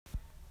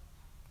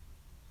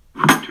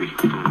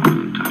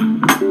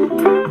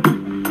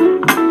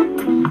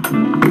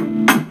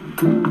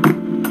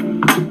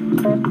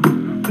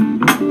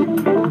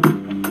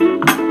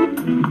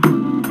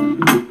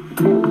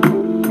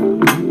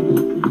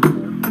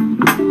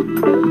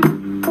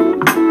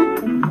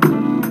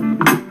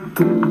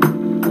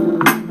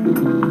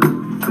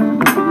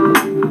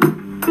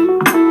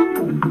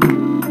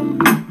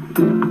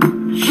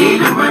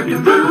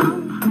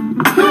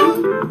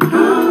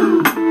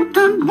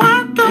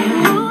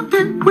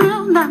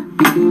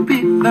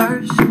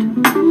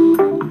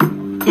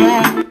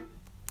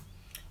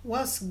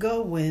What's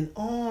going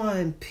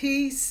on?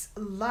 Peace,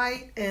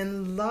 light,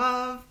 and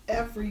love,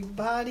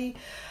 everybody.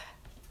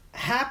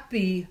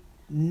 Happy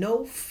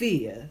No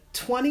Fear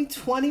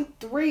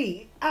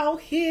 2023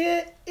 out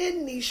here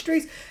in these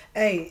streets.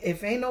 Hey,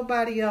 if ain't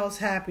nobody else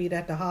happy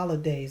that the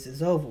holidays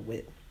is over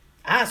with,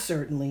 I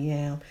certainly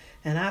am.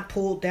 And I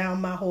pulled down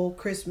my whole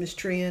Christmas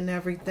tree and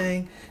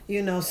everything.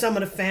 You know, some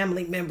of the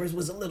family members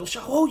was a little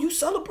shocked. Oh, you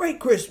celebrate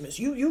Christmas.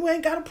 You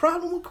ain't got a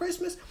problem with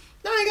Christmas?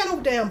 No, I ain't got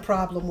no damn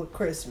problem with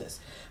Christmas.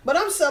 But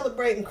I'm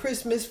celebrating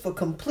Christmas for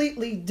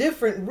completely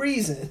different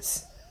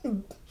reasons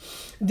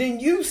than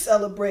you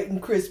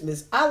celebrating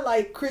Christmas. I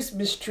like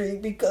Christmas tree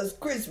because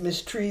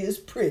Christmas tree is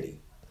pretty.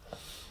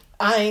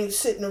 I ain't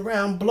sitting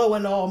around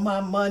blowing all my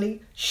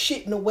money,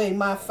 shitting away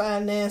my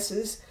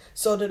finances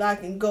so that I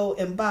can go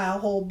and buy a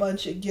whole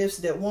bunch of gifts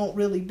that won't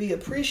really be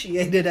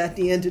appreciated at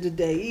the end of the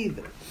day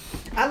either.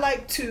 I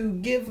like to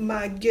give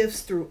my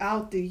gifts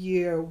throughout the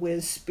year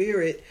when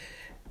spirit,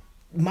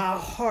 my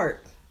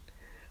heart,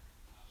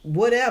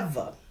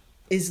 whatever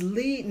is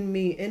leading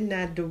me in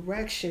that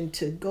direction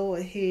to go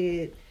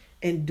ahead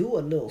and do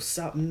a little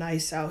something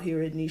nice out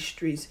here in these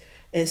streets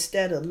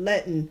instead of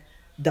letting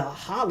the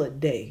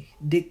holiday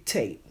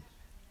dictate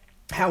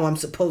how I'm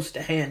supposed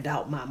to hand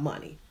out my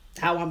money,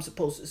 how I'm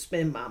supposed to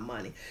spend my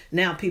money.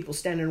 Now people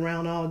standing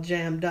around all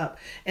jammed up.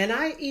 And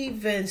I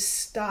even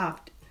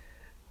stopped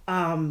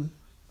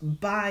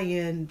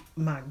buying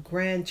my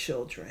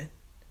grandchildren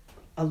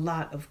a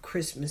lot of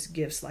Christmas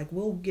gifts. Like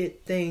we'll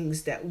get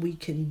things that we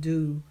can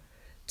do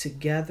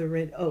together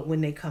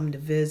when they come to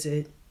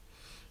visit.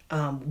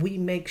 We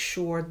make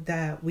sure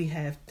that we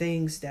have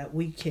things that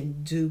we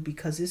can do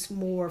because it's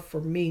more for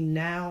me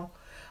now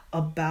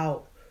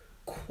about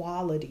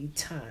quality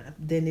time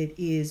than it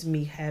is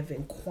me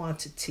having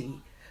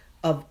quantity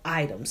of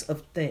items,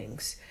 of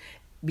things.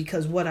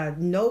 Because what I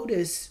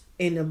notice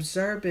in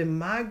observing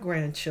my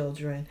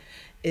grandchildren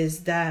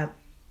is that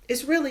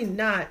it's really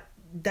not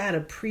that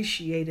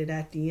appreciated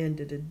at the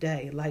end of the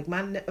day. Like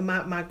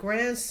my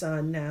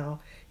grandson now,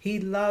 he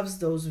loves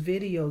those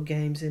video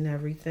games and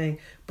everything,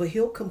 but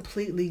he'll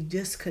completely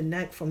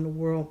disconnect from the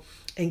world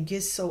and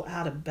get so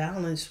out of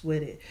balance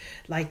with it.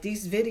 Like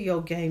these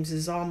video games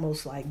is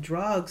almost like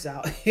drugs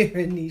out here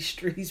in these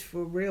streets,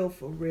 for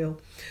real.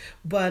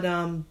 But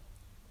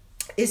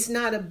it's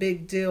not a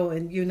big deal,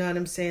 and you know what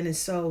I'm saying? And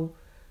so,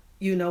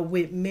 you know,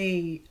 with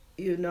me,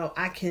 you know,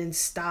 I can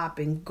stop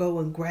and go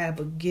and grab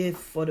a gift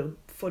for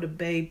the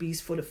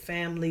babies, for the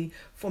family,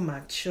 for my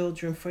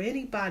children, for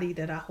anybody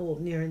that I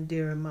hold near and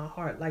dear in my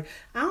heart. Like,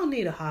 I don't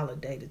need a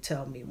holiday to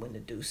tell me when to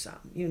do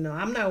something. You know,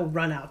 I'm not gonna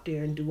run out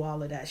there and do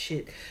all of that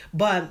shit.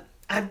 But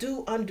I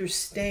do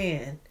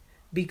understand,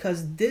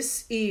 because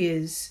this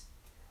is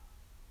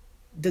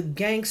the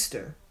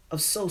gangster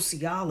of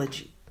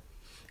sociology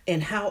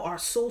and how our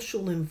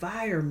social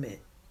environment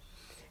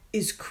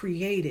is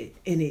created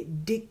and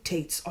it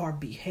dictates our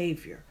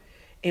behavior.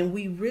 And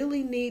we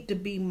really need to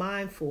be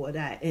mindful of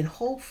that. And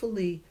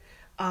hopefully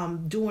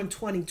during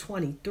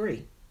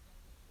 2023,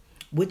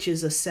 which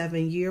is a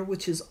 7-year,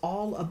 which is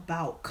all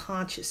about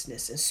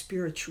consciousness and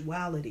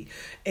spirituality.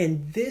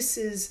 And this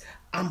is,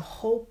 I'm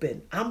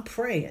hoping, I'm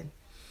praying.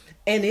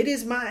 And it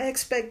is my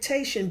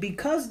expectation,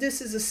 because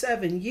this is a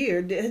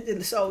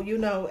 7-year. So, you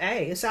know,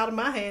 hey, it's out of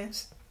my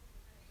hands.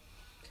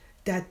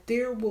 That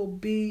there will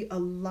be a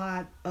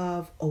lot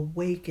of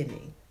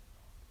awakening.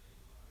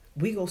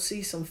 We gonna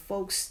see some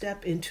folks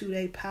step into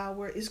their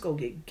power. It's gonna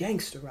get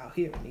gangster out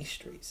here in these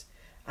streets.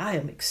 I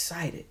am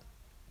excited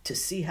to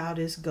see how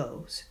this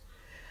goes.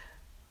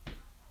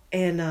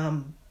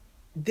 And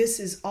this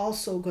is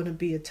also going to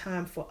be a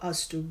time for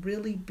us to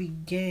really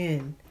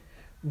begin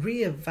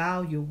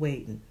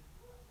reevaluating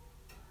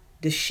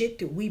the shit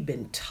that we've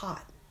been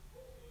taught,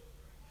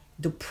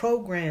 the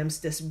programs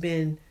that's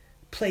been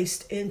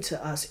placed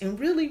into us,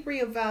 and really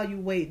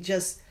reevaluate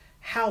just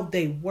how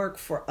they work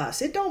for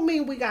us. It don't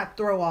mean we got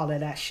to throw all of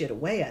that shit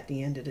away at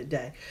the end of the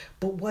day.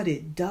 But what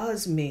it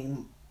does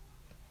mean,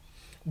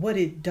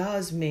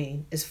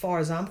 as far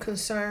as I'm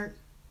concerned,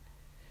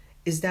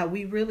 is that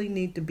we really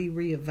need to be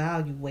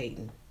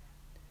reevaluating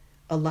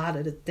a lot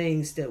of the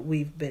things that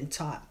we've been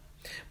taught.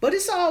 But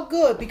it's all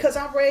good, because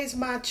I raised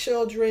my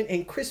children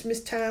and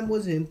Christmas time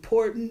was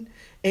important,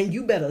 and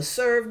you better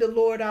serve the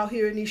Lord out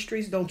here in these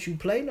streets. Don't you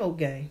play no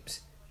games.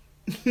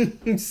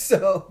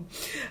 So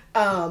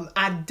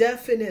I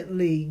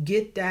definitely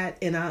get that,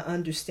 and I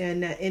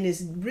understand that. And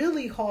it's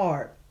really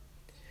hard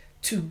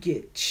to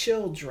get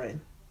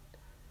children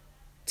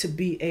to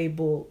be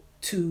able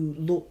to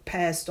look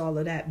past all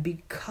of that,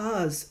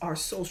 because our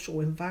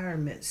social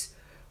environments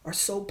are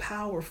so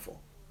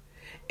powerful,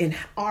 and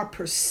our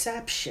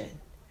perception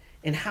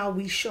and how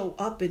we show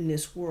up in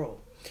this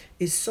world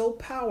is so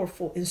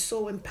powerful and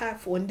so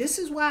impactful. And this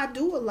is why I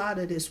do a lot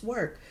of this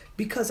work,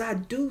 because I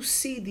do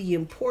see the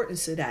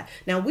importance of that.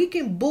 Now, we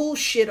can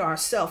bullshit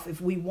ourselves if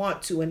we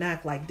want to and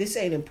act like this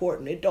ain't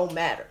important. It don't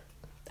matter.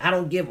 I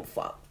don't give a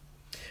fuck.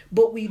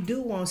 But we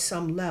do on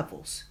some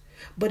levels.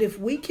 But if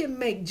we can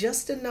make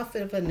just enough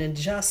of an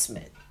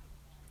adjustment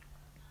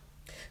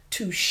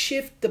to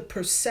shift the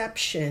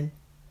perception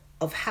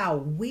of how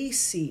we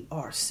see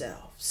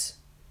ourselves,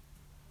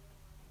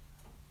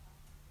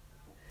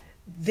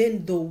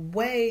 then the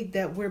way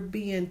that we're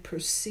being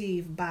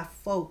perceived by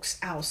folks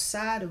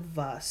outside of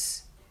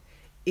us,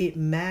 it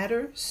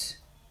matters.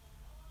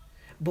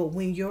 But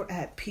when you're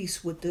at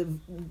peace with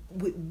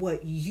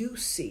what you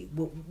see,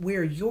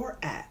 where you're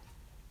at,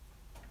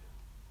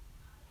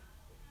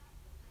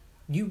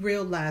 you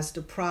realize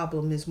the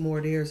problem is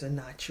more theirs and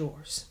not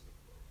yours.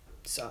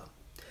 So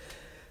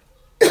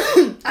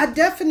I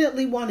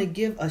definitely want to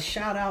give a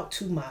shout out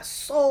to my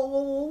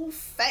soul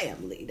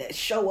family that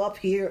show up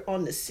here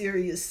on the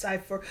Sirius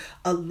Cypher.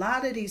 A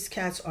lot of these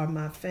cats are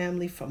my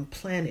family from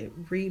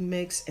Planet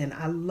Remix, and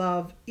I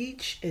love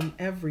each and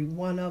every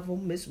one of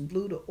them. Miss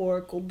Blue the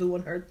Oracle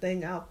doing her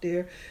thing out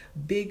there.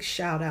 Big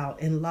shout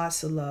out and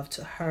lots of love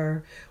to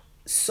her.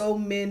 So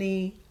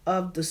many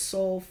of the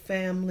soul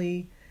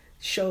family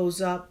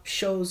shows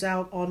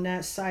out on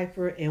that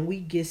cipher, and we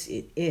gets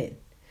it in.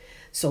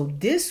 So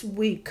this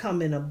week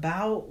coming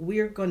about,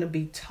 we're going to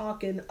be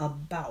talking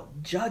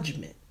about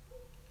judgment.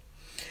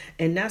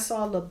 And that's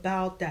all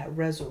about that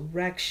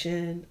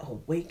resurrection,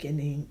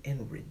 awakening,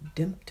 and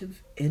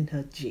redemptive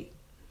energy,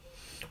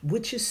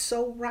 which is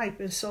so ripe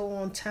and so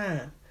on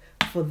time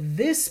for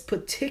this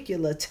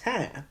particular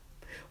time,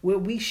 where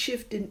we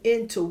shifting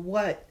into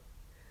what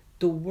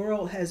the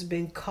world has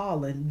been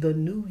calling the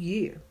new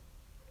year.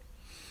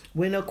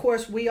 When, of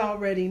course, we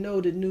already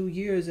know the New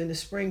Year's in the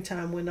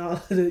springtime, when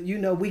all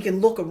the, we can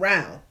look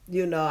around.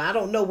 I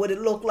don't know what it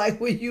looked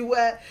like where you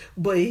at,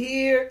 but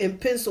here in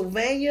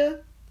Pennsylvania,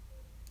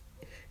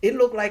 it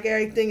looked like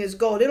everything is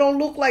gold. It don't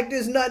look like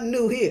there's nothing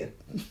new here.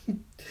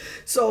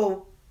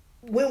 So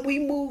when we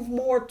move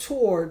more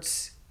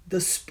towards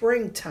the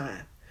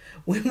springtime,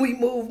 when we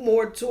move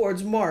more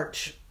towards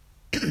March,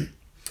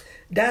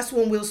 that's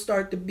when we'll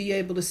start to be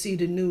able to see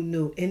the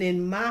new. And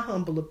in my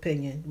humble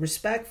opinion,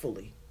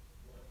 respectfully,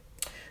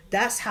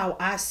 that's how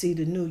I see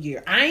the new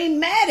year. I ain't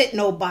mad at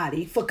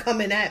nobody for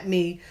coming at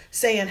me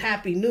saying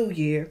Happy New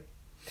Year.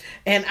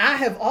 And I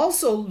have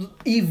also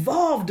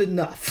evolved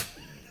enough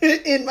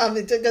in my,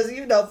 because,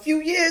 a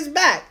few years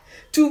back,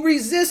 to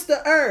resist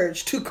the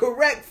urge to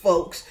correct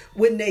folks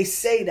when they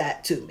say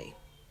that to me.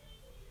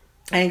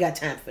 I ain't got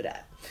time for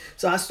that.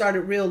 So I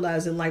started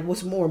realizing,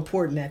 what's more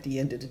important at the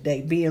end of the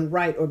day, being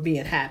right or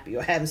being happy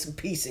or having some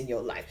peace in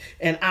your life.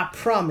 And I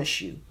promise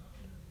you,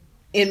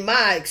 in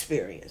my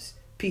experience,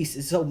 peace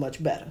is so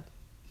much better.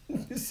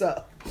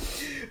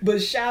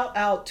 But shout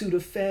out to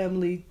the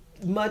family.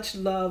 Much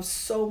love,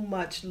 so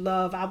much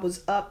love. I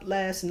was up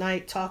last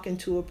night talking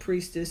to a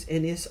priestess,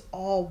 and it's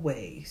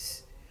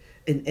always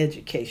an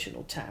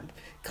educational time.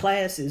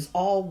 Class is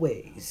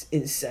always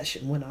in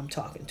session when I'm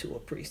talking to a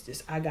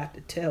priestess. I got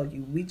to tell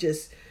you, we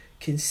just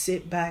can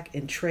sit back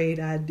and trade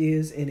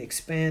ideas and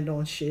expand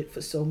on shit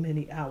for so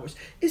many hours.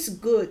 It's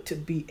good to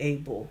be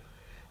able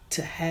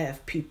to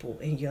have people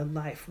in your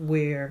life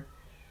where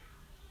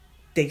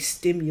they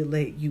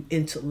stimulate you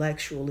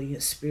intellectually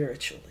and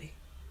spiritually.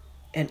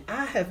 And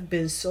I have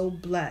been so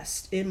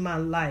blessed in my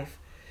life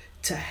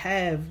to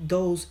have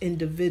those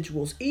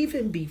individuals,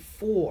 even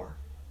before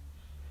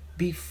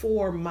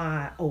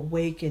my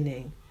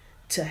awakening,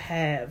 to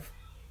have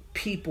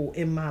people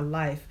in my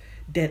life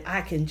that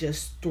I can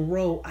just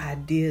throw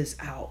ideas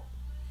out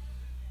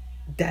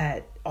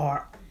that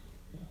are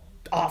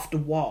off the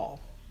wall,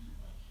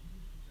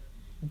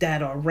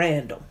 that are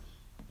random,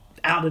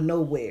 out of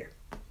nowhere.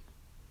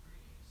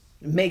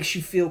 It makes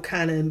you feel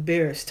kind of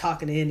embarrassed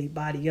talking to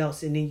anybody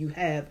else. And then you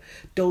have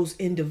those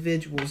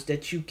individuals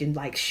that you can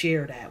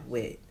share that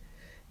with.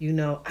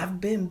 I've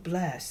been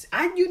blessed.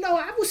 I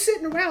was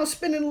sitting around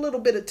spending a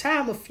little bit of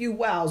time a few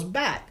whiles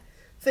back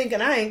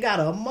thinking I ain't got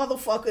a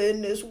motherfucker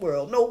in this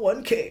world. No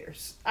one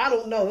cares. I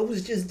don't know. It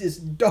was just this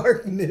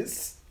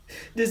darkness,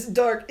 this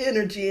dark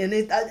energy. And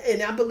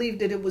I believe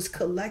that it was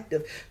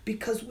collective,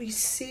 because we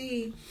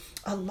see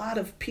a lot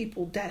of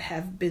people that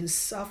have been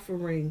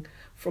suffering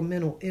from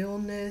mental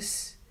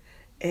illness,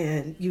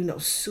 and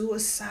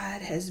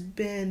suicide has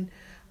been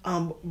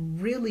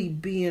really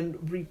being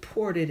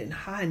reported in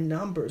high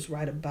numbers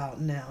right about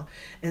now.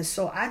 And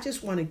so I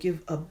just want to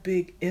give a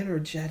big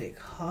energetic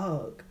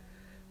hug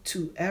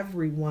to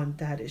everyone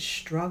that is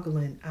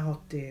struggling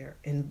out there,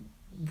 and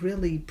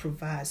really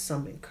provide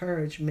some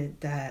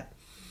encouragement that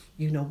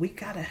we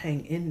got to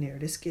hang in there.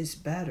 This gets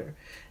better.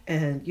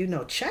 And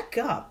check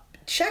up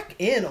check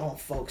in on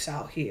folks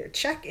out here.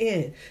 Check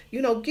in.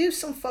 Give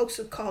some folks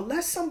a call.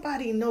 Let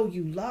somebody know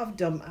you love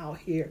them out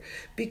here,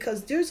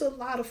 because there's a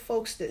lot of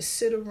folks that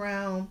sit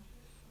around,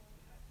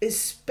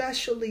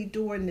 especially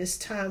during this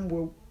time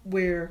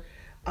where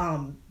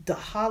the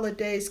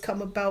holidays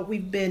come about.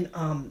 We've been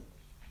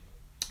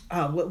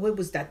what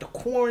was that? The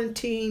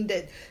quarantine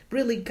that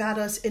really got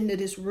us into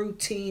this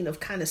routine of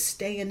kind of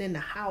staying in the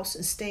house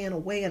and staying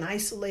away and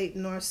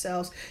isolating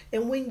ourselves.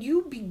 And when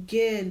you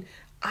begin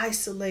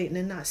isolating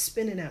and not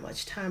spending that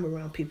much time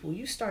around people,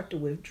 you start to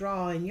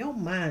withdraw, and your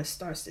mind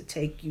starts to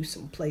take you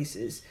some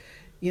places,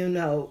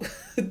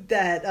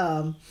 that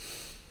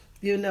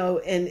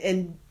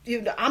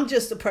I'm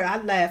just a person. I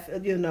laugh,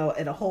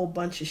 at a whole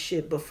bunch of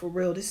shit, but for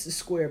real, this is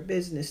square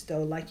business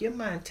though. Like, your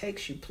mind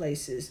takes you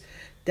places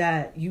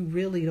that you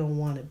really don't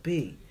want to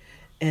be.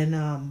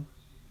 And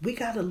we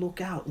got to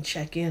look out and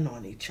check in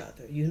on each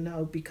other,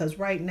 because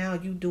right now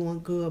you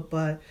doing good,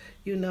 but,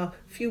 a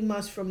few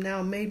months from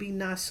now, maybe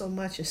not so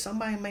much, and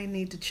somebody may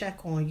need to check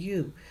on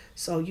you.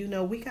 So,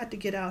 we got to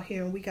get out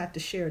here and we got to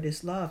share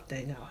this love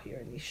thing out here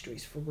in these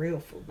streets, for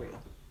real, for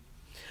real.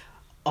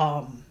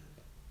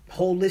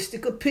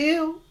 Holistic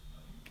Appeal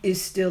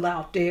is still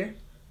out there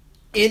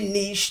in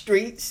these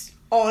streets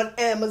on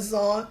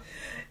Amazon.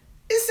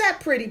 It's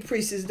at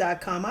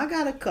prettypriestess.com. I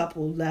got a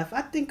couple left.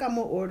 I think I'm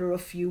going to order a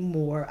few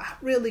more. I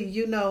really,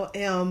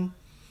 am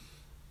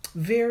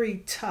very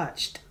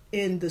touched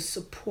in the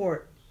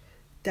support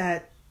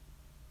that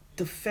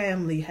the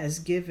family has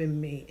given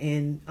me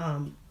in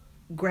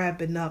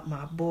grabbing up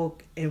my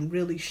book and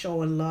really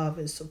showing love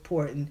and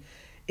support. And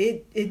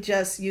it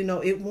just,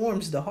 it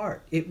warms the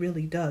heart. It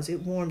really does.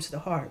 It warms the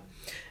heart.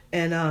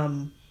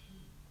 And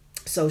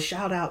so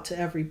shout out to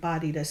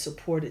everybody that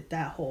supported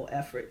that whole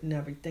effort and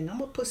everything. I'm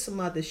going to put some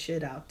other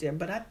shit out there,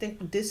 but I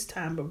think this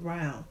time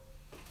around,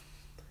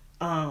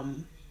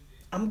 I'm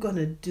going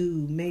to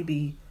do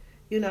maybe,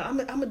 I'm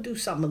going to do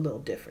something a little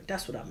different.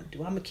 That's what I'm going to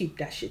do. I'm going to keep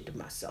that shit to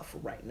myself for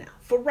right now.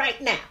 I'm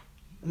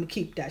going to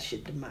keep that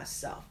shit to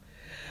myself.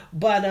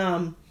 But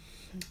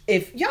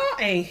if y'all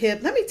ain't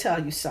hip, let me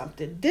tell you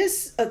something.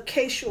 This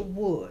acacia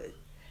wood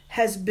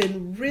has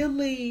been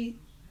really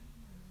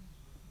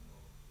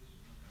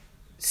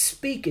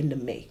speaking to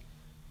me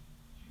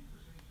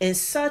in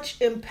such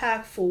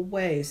impactful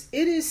ways.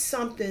 It is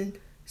something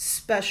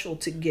special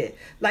to get.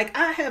 Like,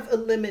 I have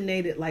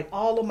eliminated like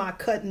all of my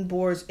cutting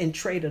boards and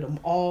traded them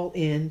all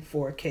in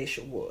for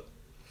acacia wood.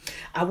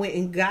 I went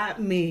and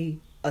got me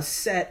a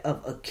set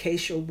of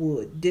acacia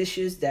wood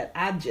dishes that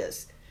I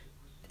just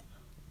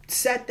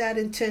set that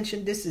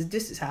intention. This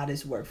is how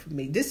this worked for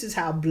me. This is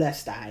how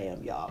blessed I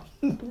am, y'all.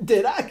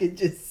 That I could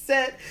just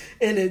set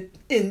an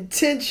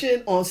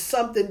intention on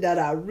something that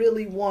I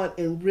really want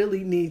and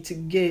really need to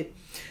get,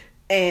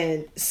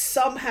 and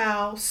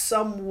somehow,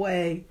 some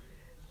way,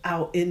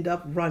 I'll end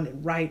up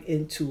running right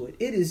into it.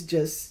 It is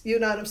just, you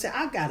know what I'm saying?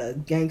 I got a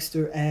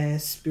gangster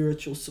ass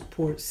spiritual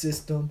support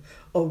system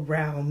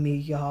around me,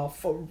 y'all,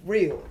 for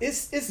real.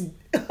 It's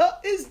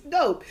it's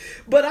dope.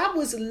 But I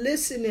was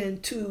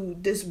listening to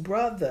this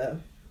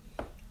brother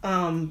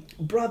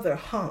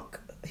Hunk.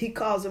 We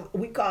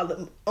call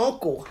him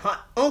Uncle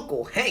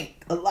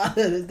Hank. A lot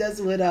of it. That's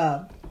what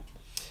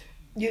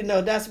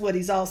that's what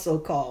he's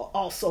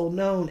also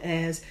known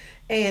as.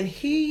 And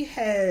he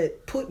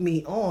had put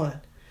me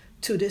on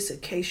to this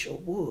acacia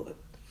wood,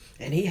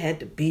 and he had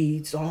the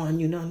beads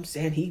on, you know what I'm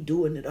saying? He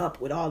doing it up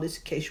with all this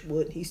acacia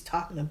wood, and he's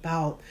talking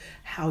about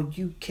how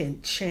you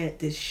can chant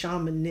this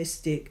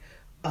shamanistic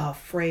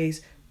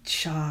phrase,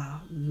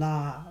 cha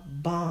la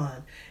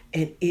ban,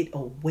 and it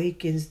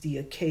awakens the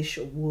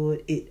acacia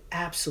wood. It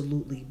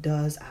absolutely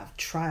does. I've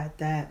tried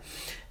that,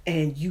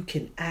 and you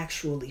can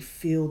actually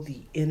feel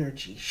the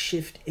energy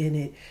shift in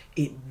it.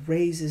 It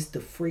raises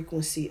the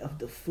frequency of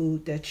the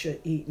food that you're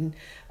eating.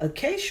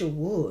 Acacia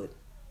wood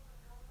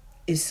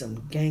is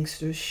some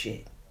gangster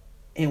shit.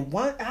 And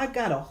I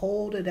got a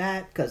hold of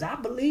that because I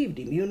believed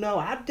him.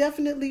 I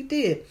definitely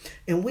did.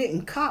 And went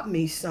and caught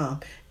me some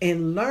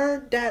and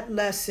learned that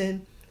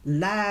lesson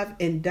live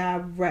and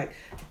direct.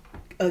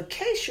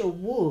 Acacia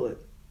wood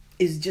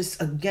is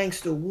just a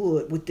gangster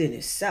wood within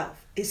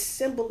itself. It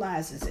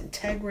symbolizes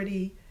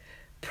integrity,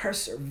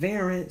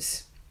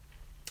 perseverance,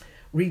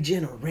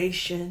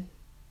 regeneration.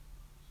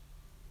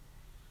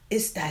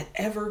 It's that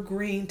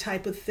evergreen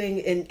type of thing.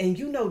 And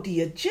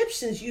the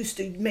Egyptians used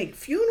to make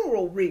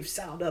funeral wreaths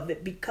out of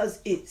it because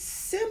it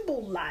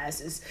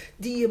symbolizes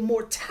the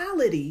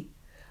immortality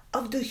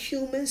of the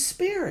human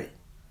spirit.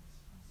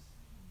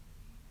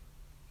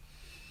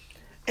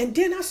 And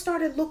then I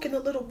started looking a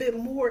little bit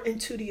more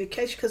into the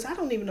acacia because I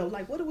don't even know,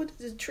 like, what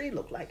does the tree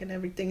look like and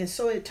everything. And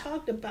so it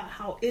talked about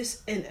how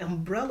it's an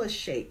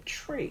umbrella-shaped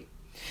tree.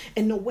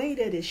 And the way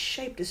that it's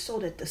shaped is so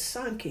that the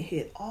sun can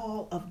hit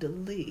all of the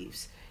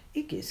leaves.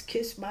 It gets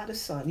kissed by the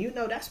sun.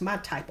 That's my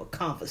type of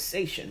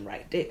conversation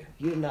right there,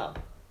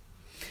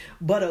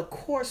 But of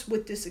course,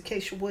 with this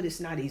acacia wood, it's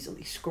not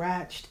easily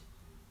scratched.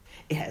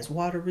 It has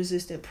water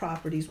resistant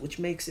properties, which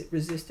makes it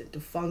resistant to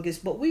fungus.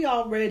 But we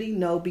already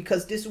know,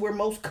 because this is where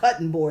most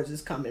cutting boards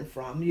is coming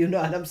from. You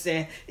know what I'm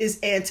saying? It's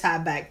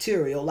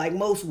antibacterial, like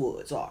most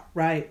woods are,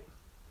 right?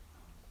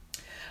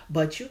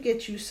 But you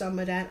get you some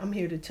of that. I'm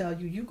here to tell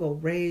you, you go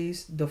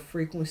raise the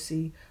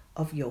frequency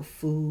of your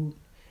food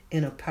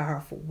in a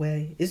powerful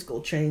way. It's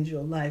going to change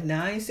your life.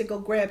 Now, I ain't saying go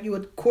grab you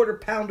a quarter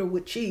pounder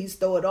with cheese,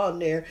 throw it on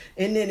there,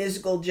 and then it's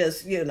going to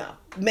just,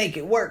 make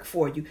it work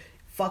for you.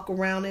 Fuck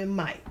around and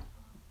might.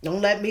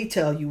 Don't let me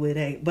tell you it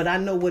ain't. But I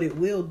know what it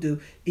will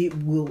do.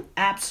 It will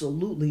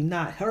absolutely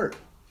not hurt.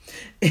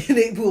 And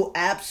it will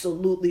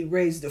absolutely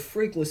raise the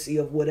frequency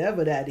of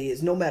whatever that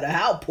is. No matter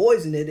how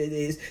poisonous it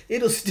is,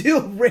 it'll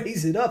still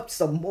raise it up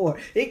some more.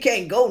 It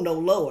can't go no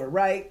lower,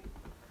 right?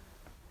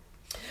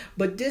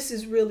 But this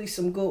is really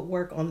some good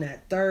work on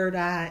that third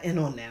eye and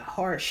on that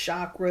heart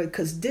chakra,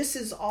 because this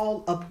is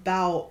all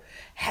about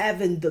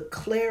having the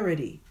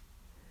clarity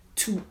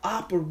to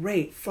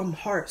operate from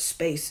heart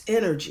space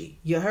energy.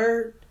 You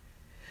heard?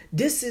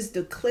 This is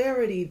the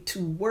clarity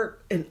to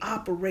work and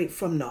operate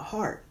from the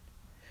heart,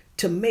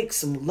 to make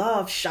some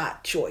love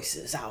shot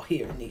choices out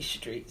here in these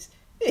streets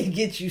and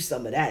get you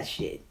some of that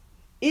shit.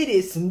 It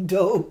is some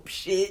dope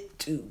shit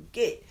to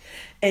get.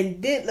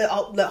 And then,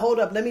 hold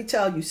up, let me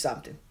tell you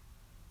something.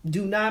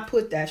 Do not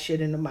put that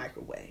shit in the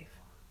microwave.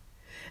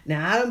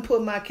 Now, I done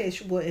put my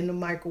Quechua in the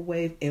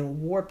microwave and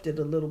warped it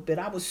a little bit.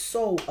 I was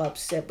so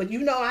upset. But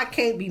I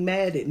can't be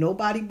mad at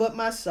nobody but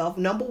myself.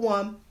 Number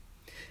one,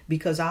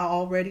 because I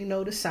already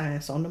know the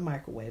science on the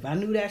microwave. I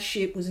knew that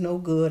shit was no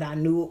good. I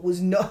knew it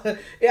was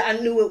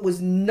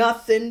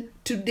nothing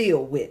to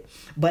deal with.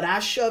 But I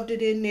shoved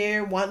it in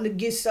there, wanting to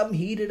get something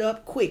heated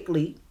up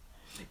quickly.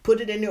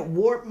 Put it in there,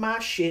 warped my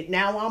shit.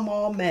 Now I'm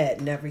all mad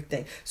and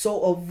everything.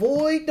 So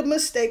avoid the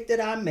mistake that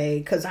I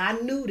made, because I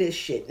knew this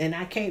shit and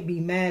I can't be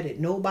mad at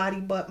nobody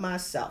but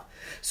myself.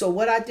 So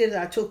what I did,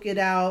 I took it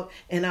out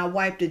and I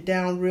wiped it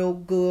down real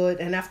good.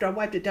 And after I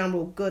wiped it down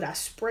real good, I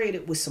sprayed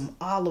it with some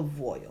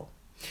olive oil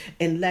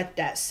and let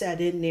that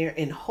set in there.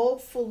 And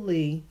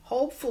hopefully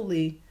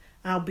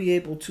I'll be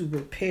able to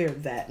repair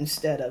that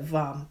instead of,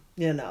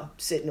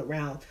 sitting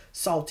around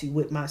salty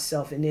with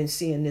myself and then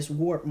seeing this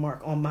warp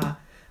mark on my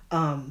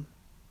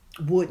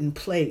wooden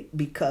plate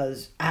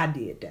because I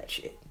did that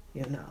shit.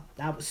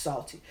 I was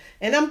salty.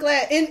 And I'm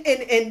glad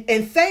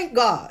and thank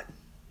God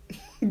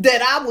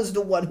that I was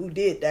the one who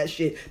did that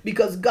shit,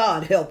 because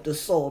God helped a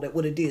soul that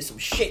would have did some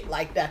shit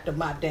like that to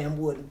my damn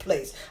wooden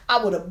place.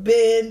 I would have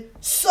been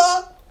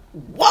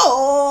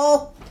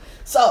whoa.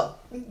 So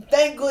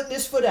thank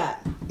goodness for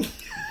that.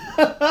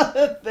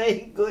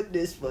 Thank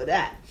goodness for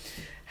that.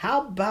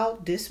 How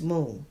about this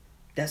moon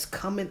that's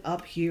coming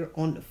up here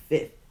on the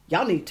 5th?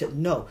 Y'all need to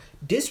know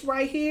this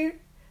right here.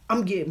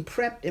 I'm getting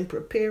prepped and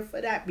prepared for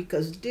that,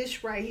 because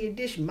this right here,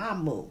 this is my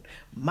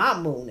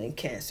moon in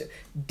Cancer.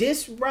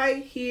 This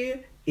right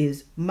here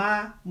is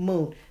my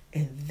moon.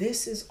 And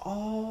this is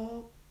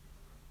all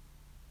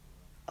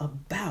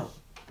about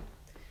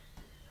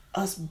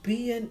us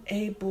being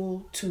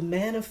able to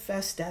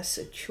manifest that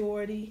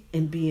security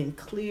and being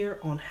clear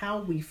on how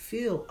we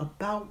feel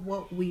about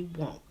what we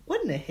want.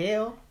 What in the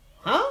hell?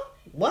 Huh?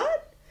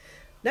 What?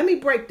 Let me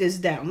break this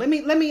down. Let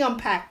me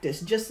unpack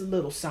this just a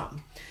little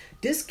something.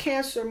 This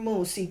Cancer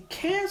moon, see,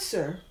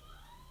 Cancer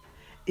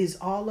is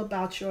all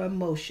about your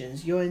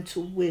emotions, your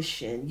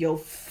intuition, your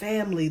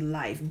family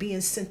life,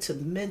 being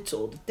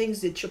sentimental, the things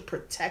that you're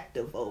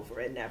protective over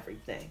and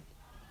everything.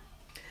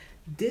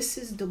 This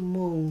is the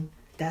moon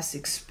that's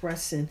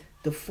expressing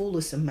the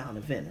fullest amount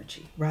of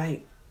energy,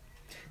 right?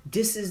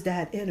 This is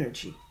that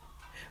energy.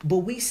 But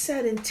we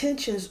set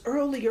intentions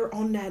earlier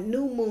on that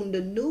new moon.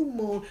 The new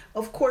moon,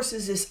 of course,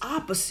 is its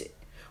opposite,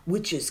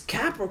 which is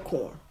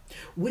Capricorn,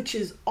 which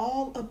is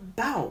all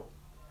about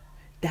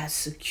that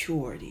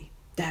security,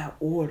 that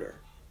order,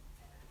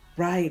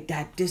 right?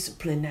 That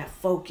discipline, that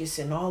focus,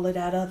 and all of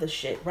that other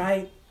shit,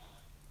 right?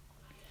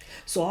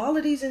 So all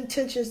of these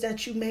intentions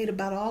that you made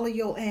about all of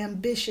your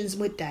ambitions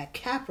with that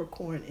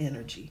Capricorn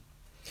energy,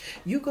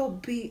 you gonna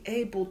be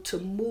able to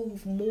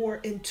move more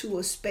into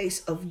a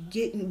space of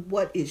getting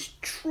what is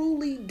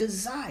truly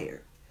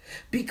desired,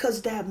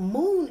 because that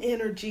moon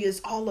energy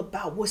is all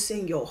about what's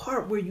in your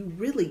heart, where you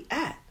really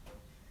at.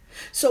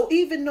 So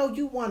even though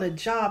you want a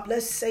job,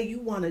 let's say you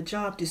want a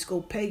job that's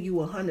going to pay you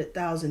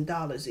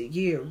 $100,000 a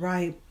year,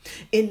 right?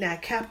 In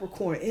that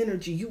Capricorn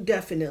energy, you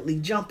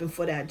definitely jumping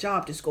for that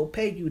job that's going to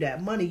pay you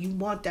that money. You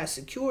want that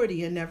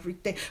security and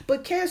everything.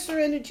 But Cancer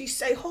energy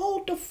say,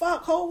 hold the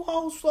fuck,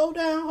 hold, slow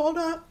down, hold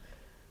up.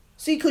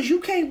 See, because you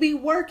can't be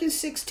working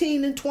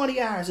 16 and 20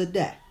 hours a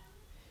day.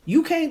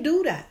 You can't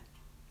do that.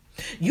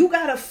 You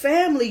got a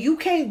family. You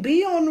can't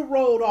be on the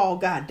road all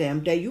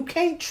goddamn day. You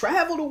can't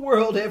travel the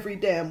world every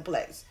damn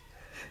place.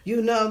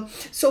 You know,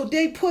 so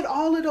they put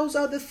all of those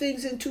other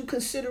things into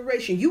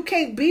consideration. You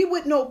can't be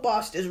with no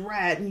boss that's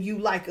riding you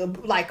like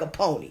a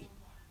pony.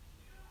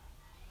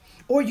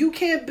 Or you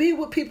can't be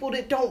with people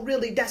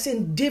that's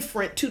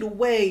indifferent to the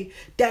way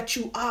that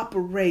you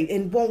operate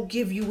and won't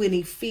give you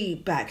any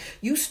feedback.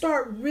 You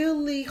start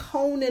really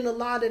honing a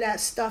lot of that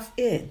stuff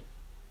in.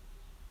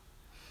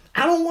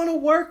 I don't want to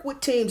work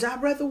with teams.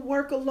 I'd rather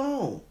work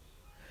alone.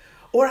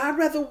 Or I'd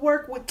rather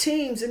work with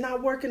teams and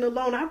not working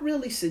alone. I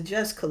really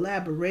suggest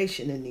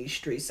collaboration in these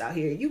streets out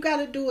here. You got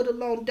to do it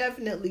alone.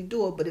 Definitely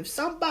do it. But if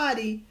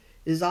somebody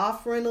is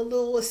offering a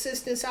little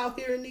assistance out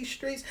here in these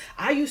streets,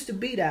 I used to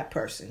be that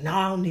person. No,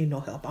 I don't need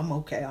no help. I'm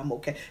okay.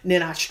 And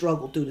then I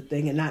struggle through the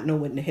thing and not know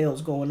what in the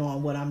hell's going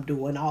on, what I'm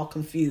doing, all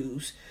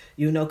confused,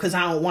 because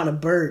I don't want to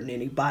burden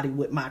anybody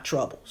with my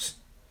troubles.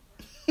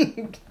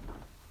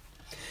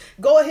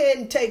 Go ahead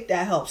and take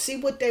that help. See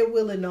what they're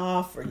willing to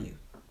offer you,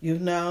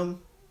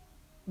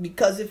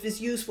 because if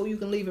it's useful, you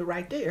can leave it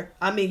right there.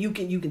 I mean, you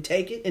can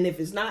take it, and if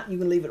it's not, you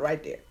can leave it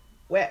right there.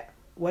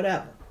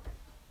 Whatever.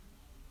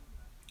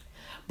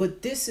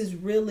 But this is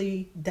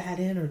really that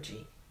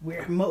energy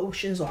where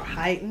emotions are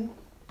heightened.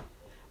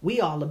 We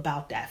all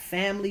about that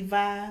family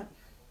vibe.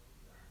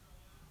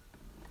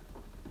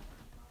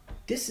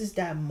 This is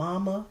that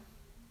mama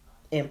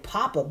and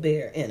papa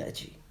bear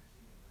energy.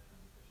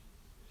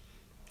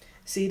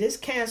 See, this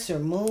Cancer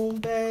moon,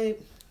 babe,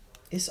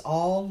 it's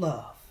all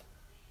love.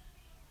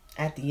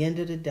 At the end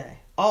of the day,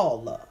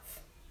 all love.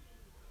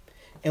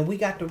 And we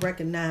got to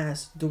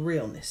recognize the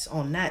realness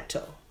on that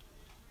toe.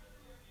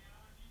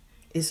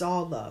 It's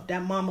all love.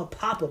 That mama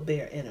papa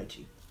bear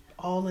energy.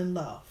 All in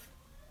love.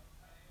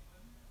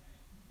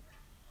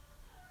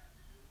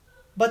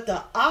 But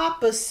the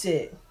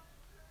opposite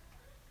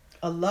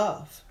of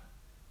love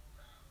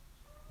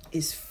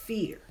is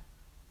fear.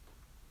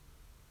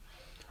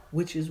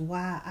 Which is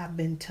why I've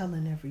been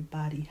telling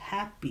everybody,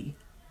 happy,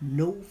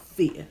 no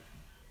fear.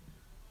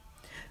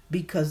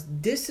 Because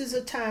this is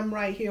a time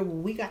right here where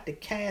we got to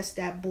cast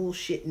that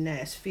bullshitting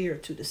ass fear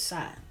to the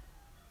side.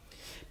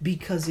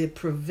 Because it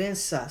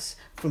prevents us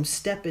from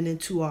stepping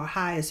into our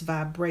highest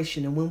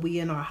vibration. And when we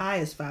in our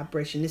highest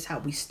vibration, this is how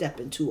we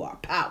step into our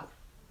power.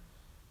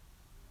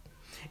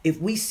 If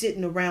we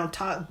sitting around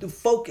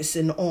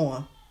focusing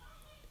on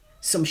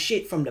some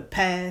shit from the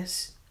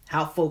past,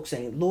 how folks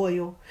ain't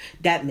loyal,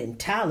 that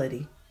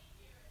mentality,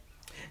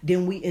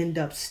 then we end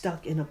up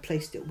stuck in a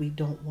place that we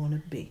don't want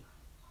to be.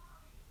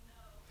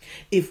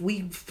 If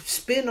we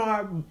spin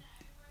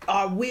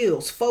our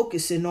wheels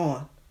focusing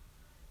on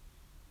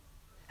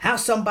how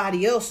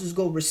somebody else is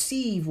going to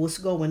receive what's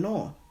going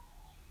on,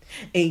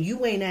 and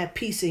you ain't at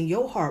peace in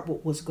your heart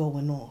with what's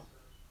going on,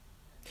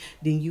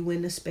 then you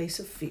in the space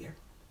of fear.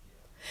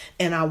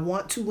 And I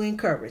want to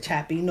encourage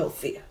happy, no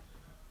fear.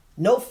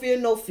 No fear,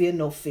 no fear,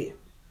 no fear.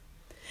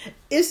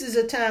 This is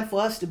a time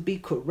for us to be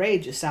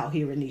courageous out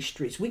here in these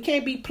streets. We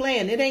can't be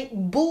playing. It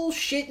ain't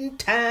bullshitting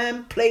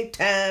time.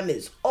 Playtime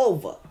is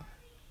over.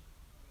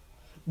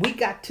 We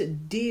got to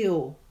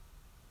deal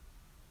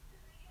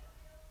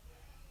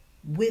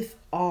with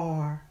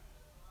our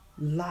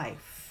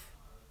life,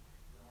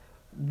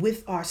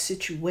 with our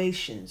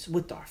situations,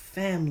 with our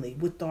family,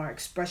 with our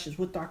expressions,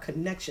 with our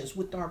connections,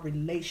 with our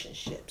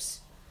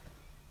relationships.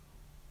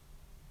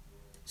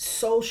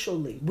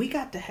 Socially, we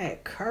got to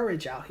have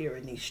courage out here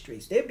in these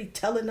streets. They'll be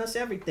telling us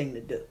everything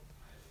to do.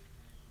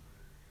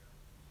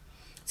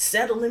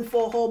 Settling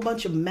for a whole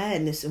bunch of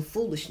madness and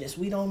foolishness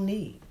we don't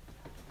need.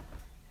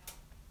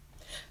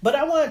 But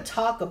I want to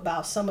talk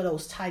about some of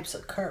those types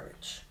of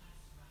courage.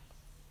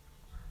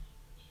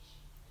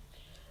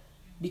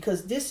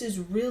 Because this is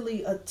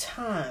really a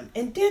time.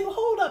 And then,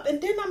 hold up.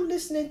 And then I'm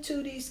listening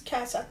to these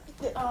cats.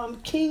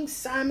 King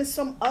Simon,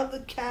 some other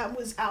cat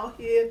was out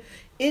here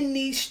in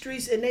these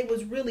streets. And they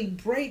was really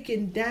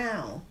breaking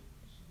down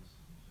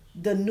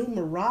the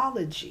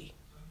numerology.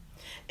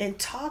 And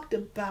talked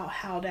about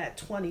how that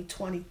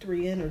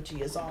 2023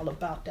 energy is all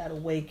about that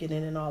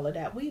awakening and all of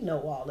that. We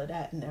know all of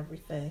that and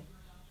everything.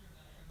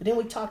 But then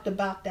we talked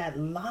about that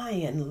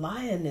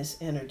lioness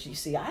energy.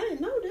 See, I didn't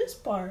know this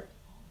part.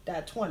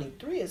 That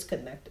 23 is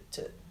connected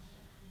to.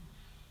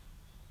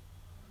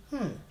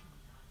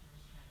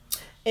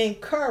 And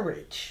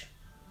courage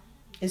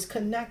is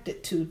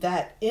connected to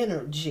that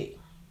energy.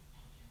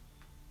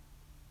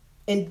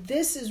 And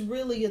this is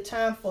really a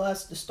time for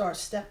us to start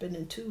stepping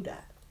into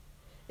that.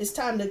 It's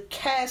time to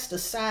cast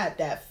aside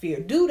that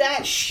fear. Do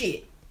that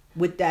shit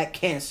with that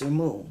Cancer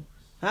moon.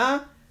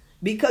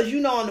 Because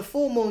on the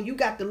full moon, you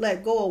got to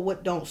let go of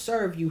what don't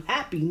serve you.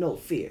 Happy, no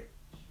fear.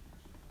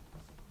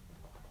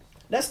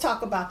 Let's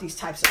talk about these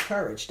types of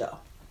courage, though.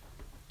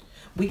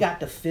 We got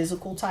the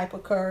physical type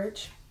of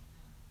courage.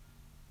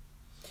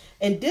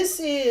 And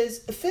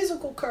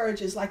physical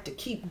courage is like to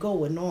keep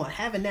going on,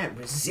 having that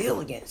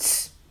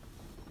resilience,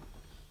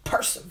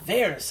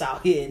 perseverance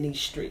out here in these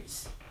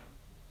streets.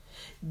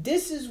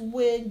 This is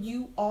when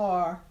you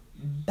are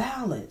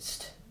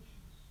balanced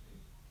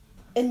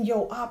in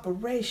your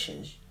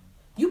operations.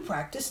 You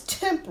practice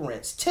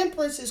temperance.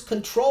 Temperance is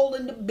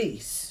controlling the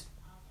beast.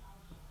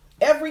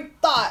 Every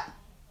thought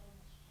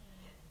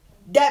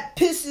that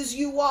pisses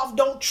you off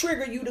don't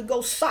trigger you to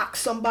go sock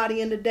somebody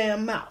in the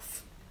damn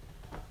mouth.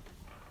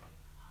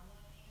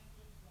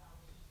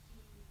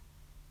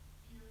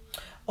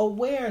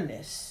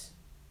 Awareness.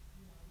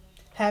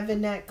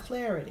 Having that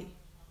clarity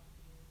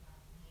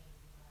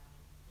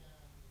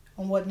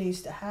on what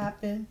needs to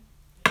happen,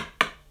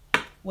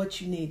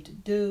 what you need to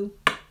do,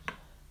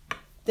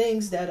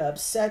 things that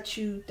upset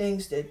you,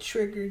 things that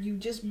trigger you,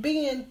 just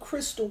being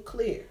crystal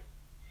clear.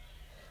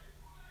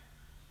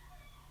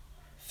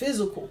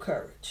 Physical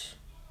courage.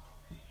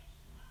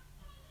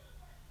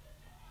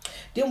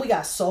 Then we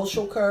got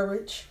social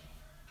courage.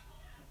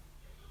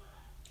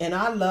 And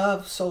I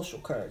love social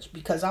courage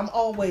because I'm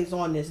always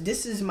on this.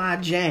 This is my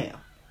jam.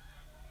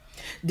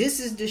 This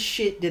is the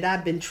shit that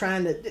I've been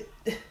trying to...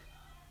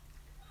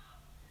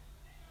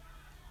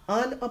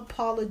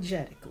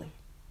 Unapologetically,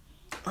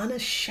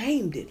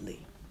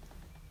 unashamedly,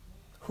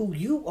 who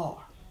you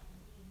are.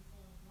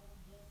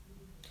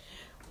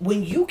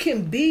 When you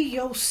can be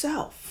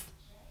yourself.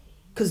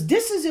 Because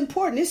this is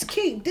important. It's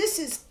key. This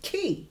is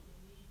key.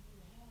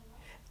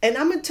 And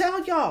I'm going to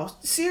tell y'all,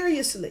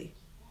 seriously,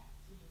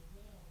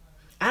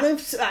 I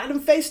done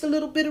faced a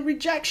little bit of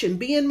rejection,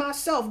 being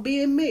myself,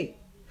 being me.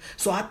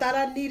 So I thought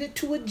I needed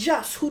to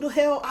adjust who the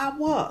hell I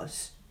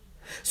was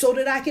so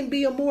that I can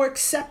be a more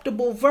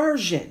acceptable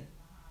version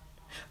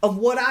of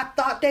what I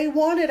thought they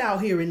wanted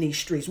out here in these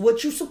streets.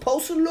 What you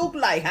supposed to look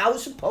like, how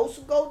it's supposed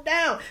to go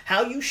down,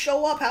 how you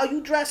show up, how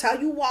you dress, how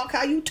you walk,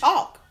 how you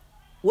talk,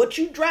 what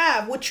you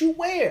drive, what you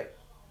wear.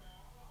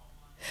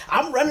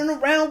 I'm running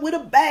around with a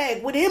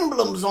bag with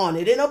emblems on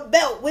it and a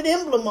belt with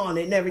emblem on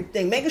it and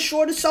everything, making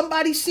sure that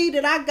somebody see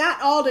that I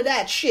got all of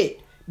that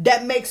shit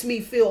that makes me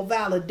feel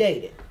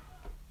validated.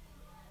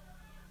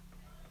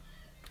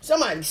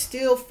 Somebody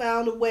still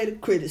found a way to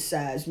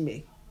criticize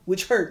me,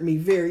 which hurt me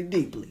very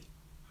deeply.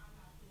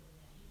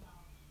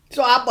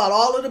 So I bought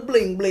all of the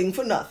bling bling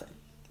for nothing.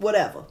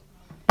 Whatever.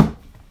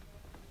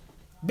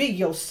 Be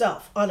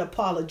yourself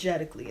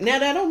unapologetically. Now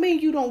that don't mean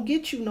you don't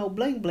get you no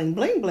bling bling.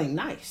 Bling bling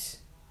nice.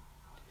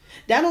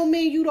 That don't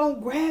mean you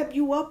don't grab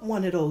you up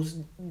one of those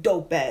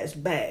dope ass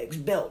bags,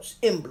 belts,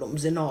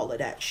 emblems, and all of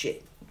that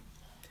shit.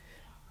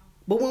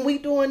 But when we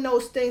doing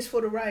those things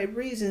for the right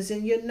reasons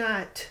and you're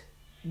not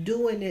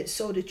doing it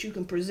so that you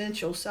can present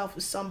yourself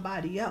as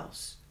somebody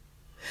else.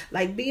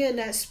 Like be in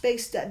that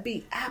space that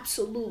be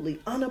absolutely,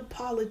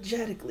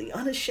 unapologetically,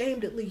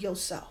 unashamedly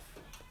yourself.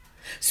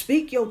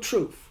 Speak your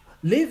truth.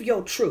 Live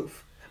your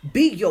truth.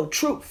 Be your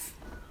truth.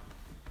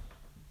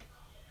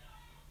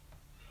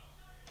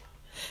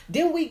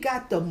 Then we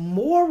got the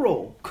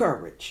moral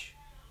courage.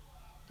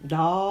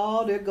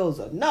 Oh, there goes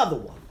another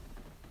one.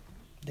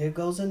 There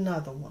goes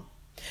another one.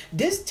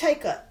 This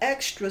take an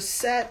extra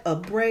set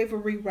of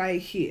bravery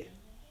right here.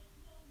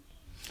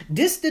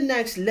 This the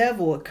next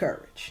level of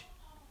courage.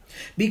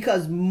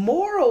 Because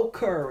moral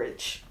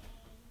courage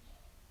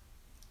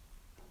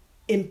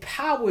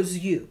empowers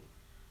you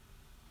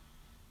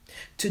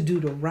to do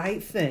the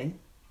right thing,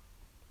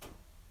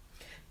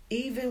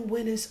 even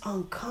when it's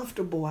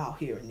uncomfortable out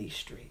here in these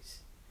streets.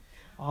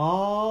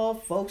 All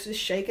folks is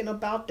shaking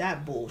about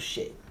that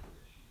bullshit.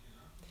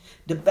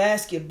 The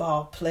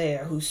basketball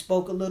player who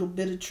spoke a little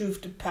bit of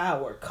truth to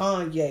power,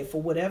 Kanye,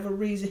 for whatever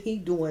reason he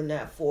doing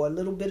that for, a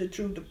little bit of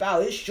truth to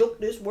power, it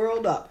shook this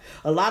world up.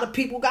 A lot of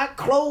people got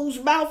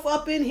closed mouth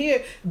up in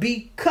here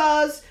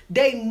because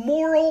they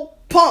moral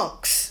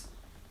punks.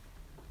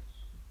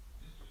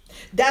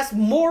 That's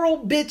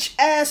moral bitch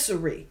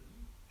assery.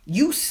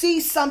 You see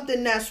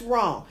something that's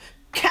wrong.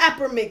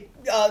 Kaepernick,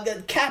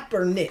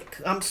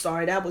 I'm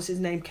sorry, that was his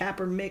name,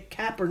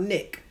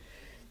 Kaepernick.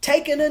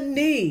 Taking a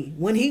knee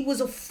when he was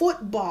a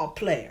football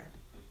player.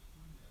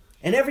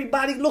 And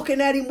everybody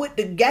looking at him with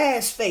the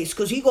gas face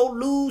because he gonna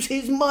lose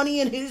his money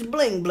and his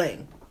bling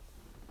bling.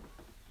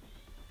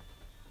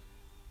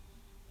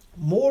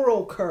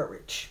 Moral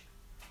courage.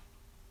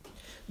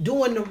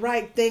 Doing the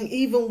right thing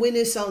even when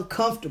it's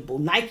uncomfortable.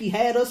 Nike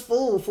had us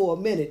fooled for a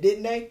minute,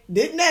 didn't they?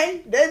 Didn't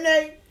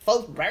they?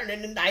 Folks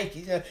burning the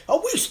Nikes.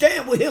 Oh, we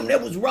stand with him.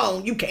 That was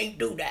wrong. You can't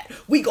do that.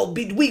 We gonna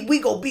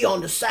be on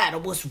the side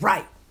of what's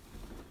right.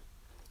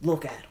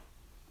 Look at him.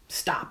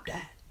 Stop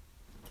that.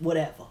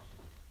 Whatever.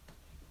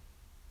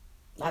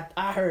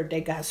 I heard they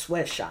got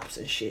sweatshops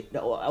and shit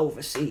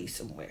overseas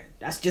somewhere.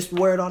 That's just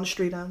word on the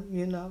street.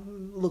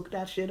 Look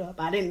that shit up.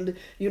 I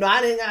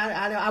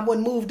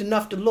wasn't moved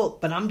enough to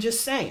look, but I'm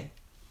just saying.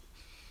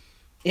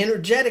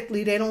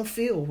 Energetically, they don't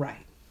feel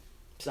right.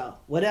 So,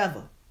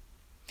 whatever.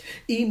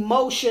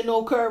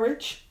 Emotional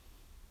courage.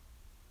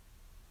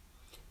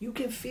 You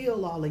can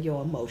feel all of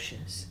your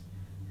emotions.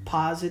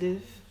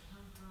 Positive,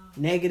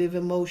 negative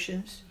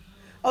emotions.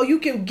 Oh, you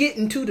can get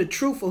into the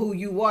truth of who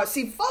you are.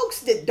 See, folks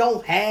that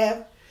don't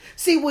have...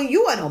 See, when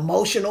you an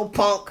emotional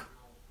punk,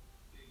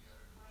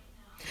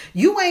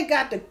 you ain't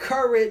got the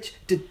courage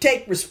to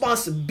take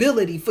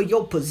responsibility for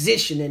your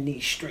position in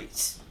these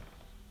streets.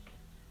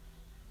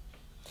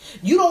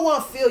 You don't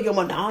want to feel your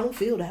mind. I don't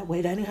feel that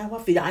way. That ain't how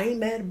I feel. I ain't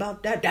mad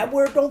about that. That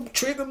word don't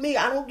trigger me.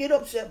 I don't get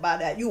upset by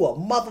that. You a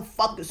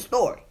motherfucking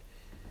story.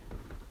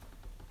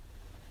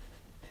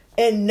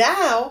 And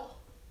now...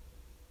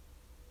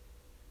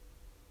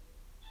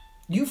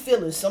 you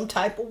feeling some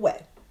type of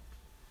way.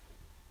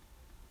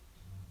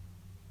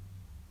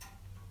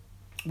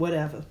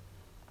 Whatever.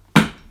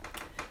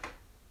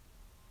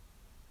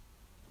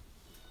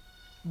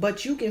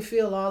 But you can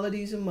feel all of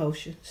these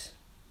emotions.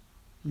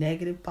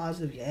 Negative,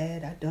 positive, yeah,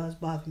 that does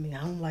bother me.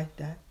 I don't like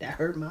that. That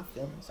hurt my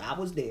feelings. I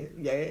was there.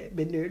 Yeah,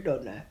 been there,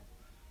 done that.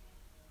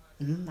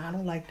 I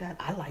don't like that.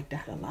 I like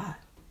that a lot.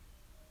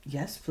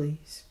 Yes,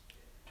 please.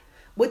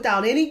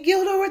 Without any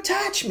guilt or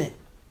attachment.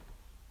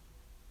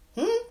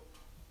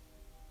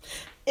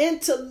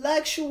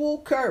 Intellectual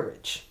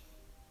courage.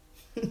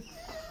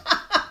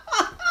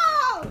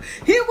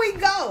 Here we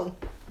go.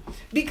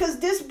 Because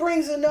this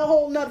brings in a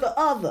whole nother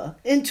other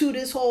into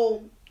this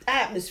whole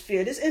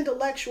atmosphere. This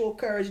intellectual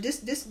courage,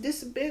 this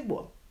is a big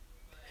one.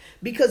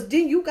 Because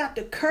then you got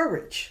the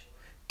courage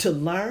to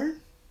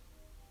learn,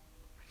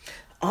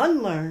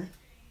 unlearn,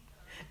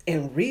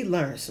 and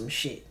relearn some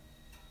shit.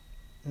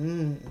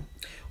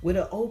 With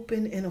an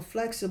open and a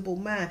flexible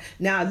mind.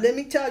 Now, let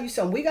me tell you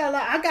something.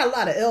 I got a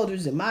lot of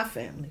elders in my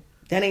family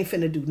that ain't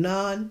finna do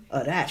none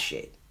of that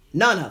shit.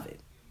 None of it.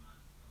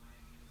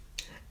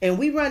 And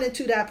we run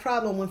into that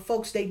problem when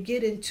folks, they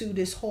get into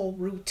this whole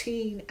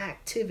routine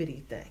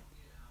activity thing.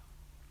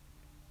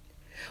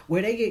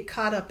 Where they get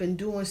caught up in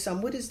doing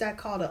some, what is that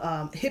called?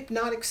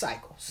 Hypnotic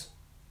cycles.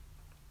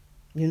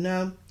 You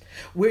know?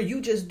 Where you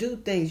just do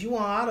things. You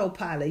on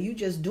autopilot. You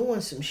just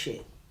doing some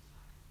shit.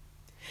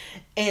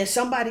 And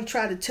somebody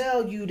try to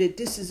tell you that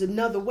this is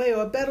another way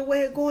or a better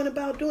way of going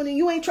about doing it.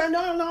 You ain't trying,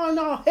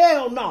 no,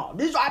 hell no.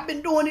 I've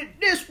been doing it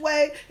this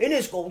way and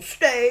it's going to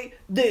stay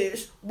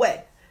this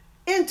way.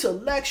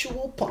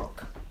 Intellectual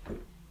punk.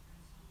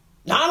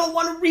 Now, I don't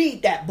want to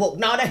read that book.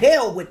 Now, to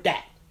hell with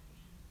that.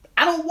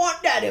 I don't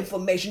want that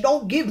information.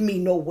 Don't give me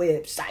no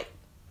website.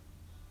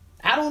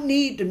 I don't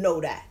need to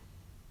know that.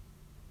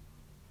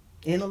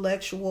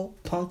 Intellectual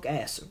punk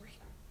assery.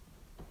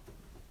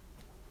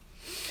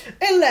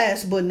 And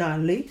last but not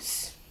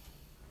least,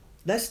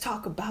 let's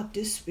talk about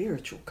this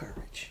spiritual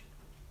courage.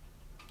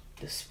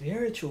 The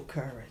spiritual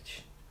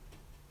courage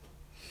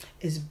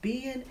is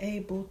being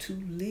able to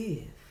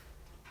live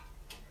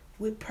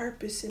with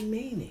purpose and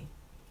meaning.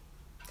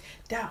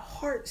 That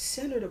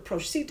heart-centered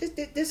approach. See,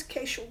 this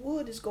Keisha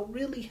Wood is going to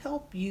really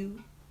help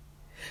you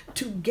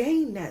to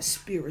gain that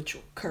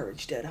spiritual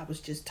courage that I was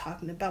just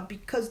talking about,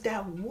 because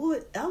that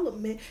wood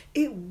element,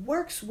 it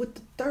works with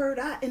the third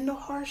eye in the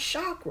heart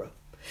chakra,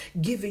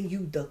 giving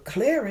you the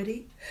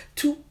clarity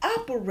to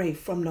operate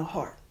from the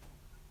heart.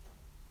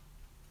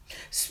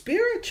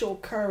 Spiritual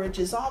courage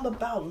is all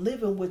about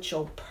living with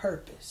your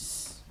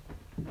purpose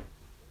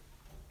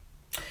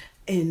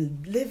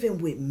and living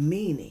with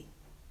meaning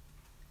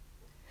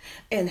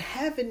and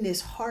having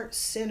this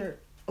heart-centered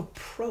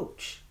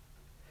approach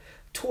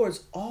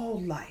towards all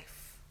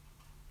life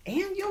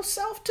and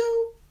yourself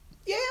too.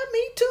 Yeah,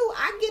 me too.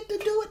 I get to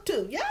do it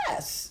too.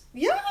 Yes.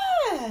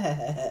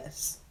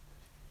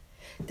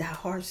 That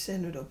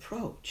heart-centered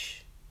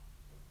approach.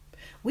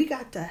 We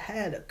got to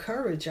have the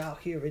courage out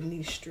here in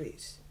these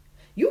streets.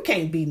 You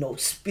can't be no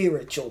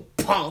spiritual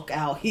punk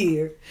out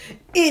here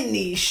in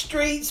these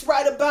streets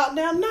right about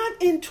now.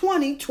 Not in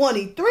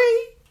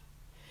 2023.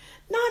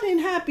 Not in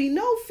Happy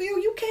No Feel.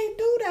 You can't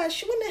do that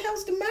shit. What the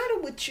hell's the matter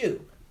with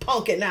you?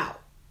 Punking out.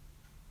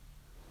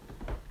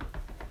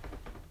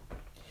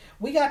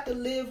 We got to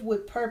live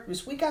with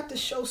purpose. We got to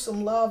show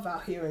some love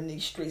out here in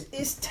these streets.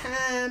 It's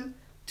time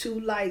to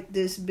light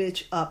this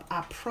bitch up.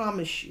 I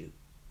promise you.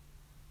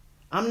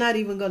 I'm not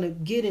even going to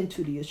get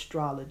into the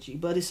astrology,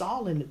 but it's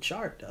all in the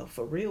chart though.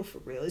 For real, for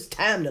real. It's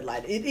time to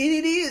light it.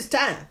 It is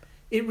time.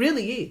 It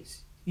really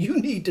is.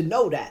 You need to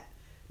know that.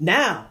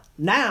 Now,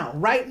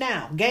 right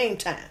now. Game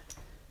time.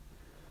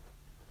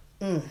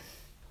 All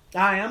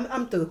right,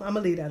 I'm through. I'm going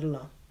to leave that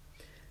alone.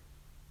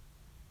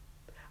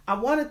 I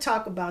want to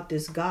talk about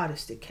this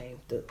goddess that came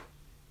through.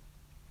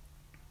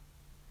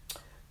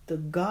 The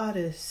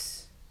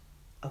goddess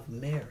of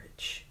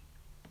marriage.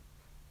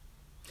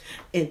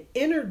 And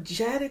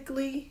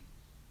energetically,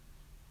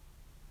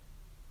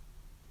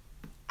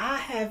 I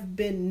have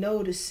been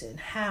noticing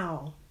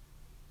how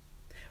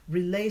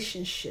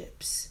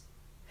relationships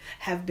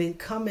have been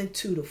coming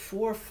to the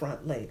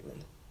forefront lately.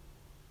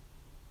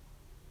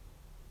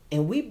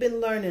 And we've been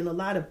learning a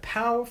lot of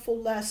powerful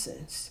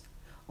lessons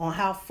on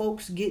how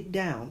folks get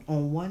down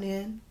on one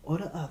end or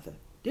the other.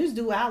 There's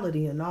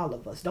duality in all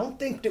of us. Don't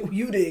think that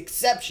you the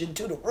exception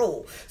to the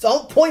rule. So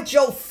don't point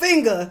your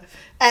finger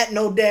at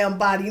no damn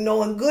body,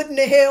 knowing good in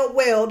the hell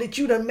well that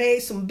you done made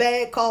some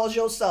bad calls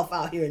yourself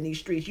out here in these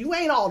streets. You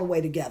ain't all the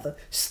way together.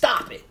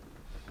 Stop it.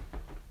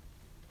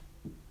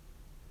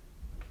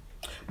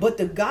 But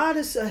the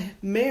goddess of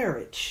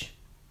marriage,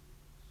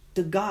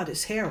 the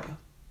goddess Hera,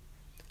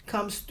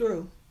 comes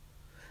through,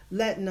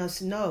 letting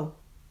us know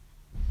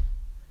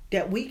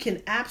that we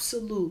can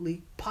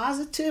absolutely,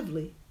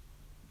 positively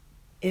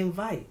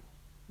invite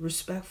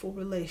respectful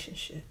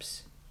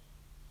relationships.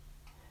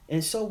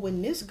 And so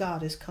when this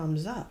goddess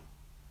comes up,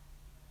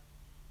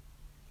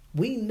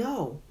 we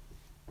know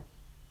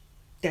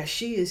that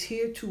she is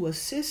here to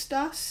assist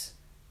us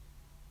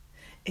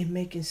in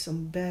making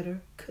some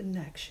better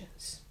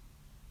connections.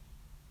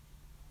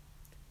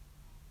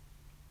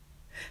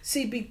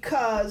 See,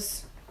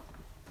 because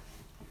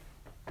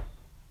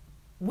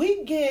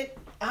we get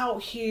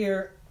out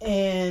here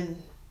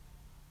and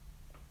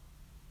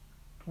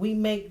we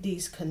make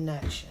these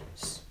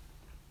connections.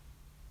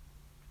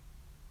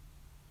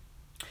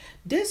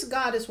 This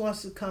goddess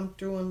wants to come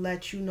through and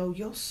let you know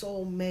your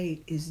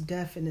soulmate is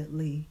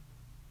definitely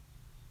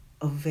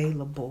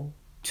available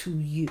to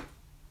you.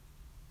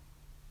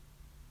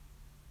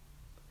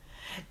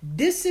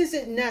 This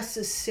isn't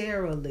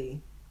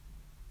necessarily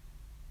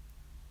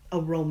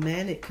a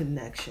romantic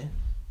connection,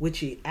 which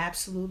he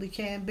absolutely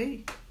can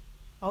be.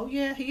 Oh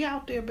yeah, he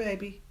out there,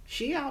 baby.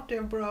 She out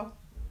there, bro.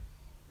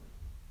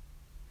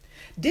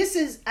 This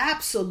is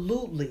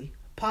absolutely,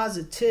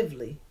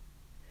 positively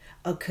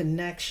a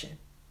connection.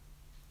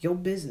 Your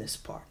business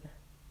partner.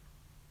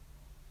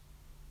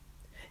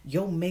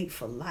 Your mate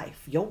for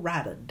life. Your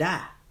ride or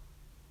die.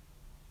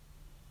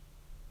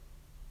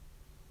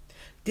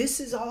 This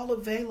is all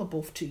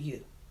available to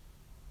you.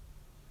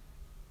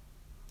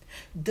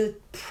 The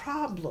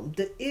problem,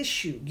 the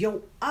issue,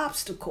 your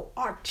obstacle,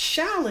 our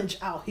challenge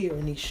out here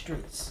in these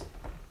streets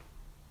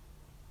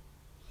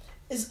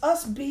is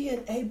us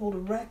being able to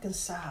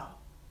reconcile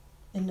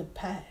in the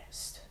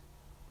past.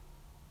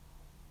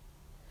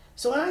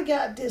 So when I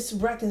got this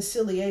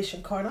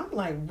reconciliation card, I'm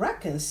like,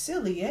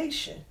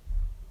 reconciliation?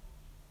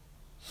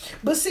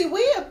 But see,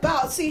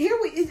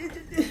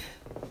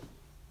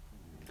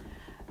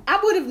 I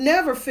would have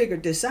never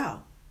figured this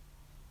out.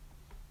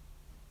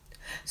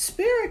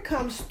 Spirit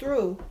comes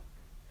through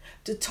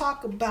to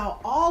talk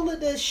about all of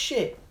this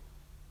shit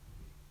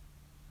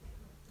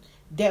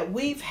that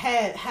we've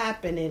had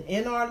happening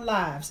in our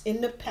lives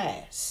in the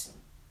past.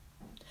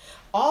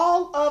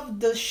 All of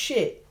the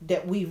shit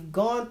that we've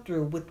gone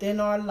through within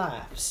our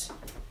lives.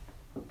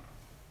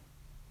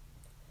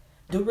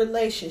 The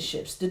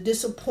relationships, the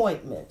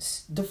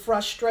disappointments, the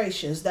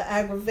frustrations, the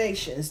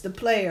aggravations, the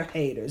player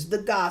haters, the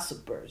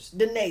gossipers,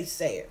 the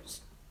naysayers.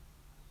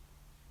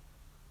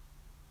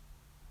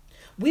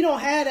 We don't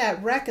have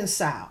that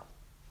reconciled.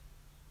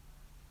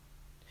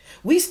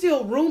 We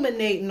still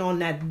ruminating on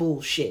that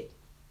bullshit.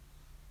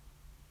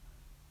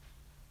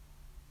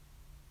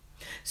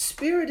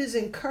 Spirit is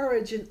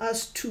encouraging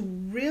us to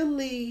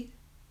really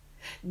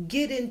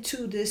get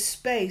into this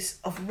space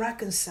of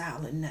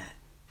reconciling that.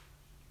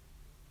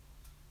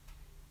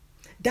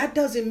 That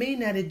doesn't mean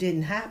that it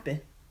didn't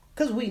happen,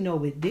 because we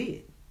know it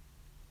did.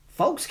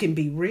 Folks can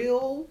be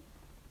real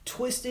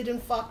twisted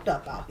and fucked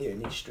up out here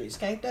in these streets,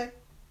 can't they?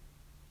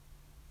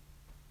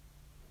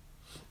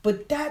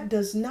 But that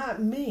does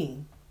not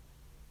mean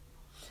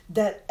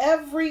that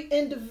every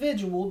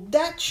individual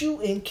that you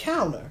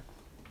encounter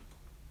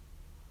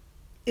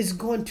is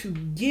going to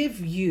give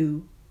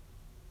you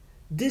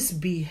this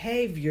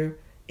behavior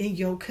in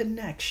your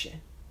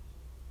connection.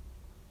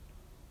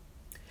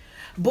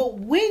 But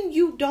when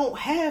you don't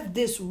have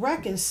this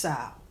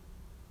reconcile,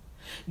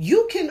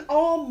 you can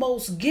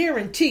almost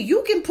guarantee,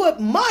 you can put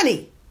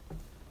money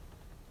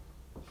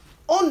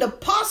on the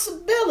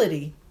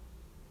possibility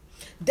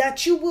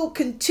that you will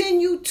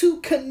continue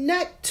to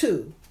connect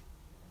to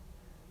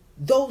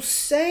those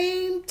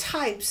same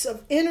types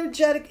of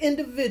energetic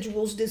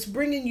individuals that's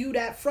bringing you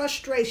that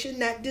frustration,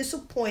 that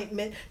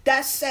disappointment,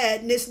 that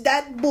sadness,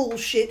 that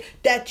bullshit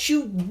that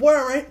you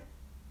weren't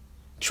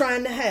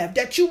trying to have,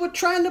 that you were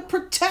trying to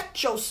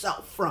protect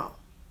yourself from.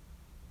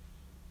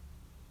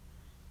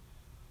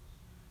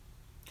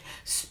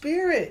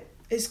 Spirit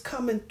is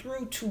coming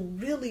through to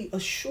really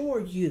assure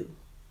you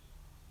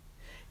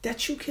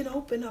that you can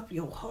open up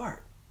your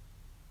heart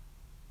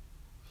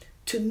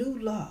to new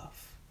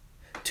love,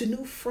 to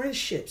new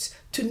friendships,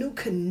 to new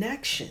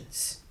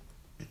connections.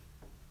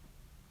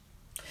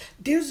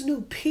 There's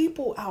new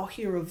people out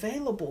here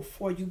available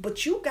for you,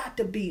 but you got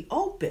to be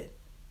open.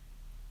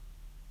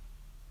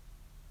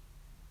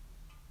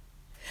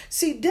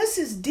 See, this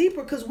is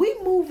deeper because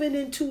we're moving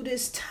into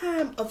this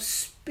time of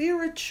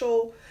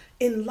spiritual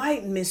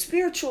enlightenment,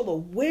 spiritual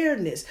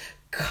awareness,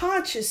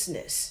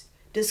 consciousness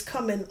that's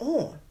coming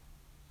on.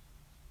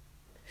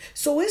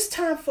 So it's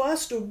time for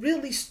us to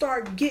really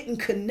start getting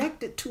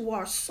connected to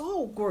our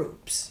soul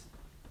groups.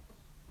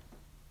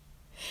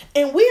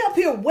 And we up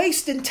here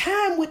wasting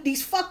time with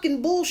these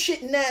fucking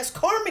bullshitting ass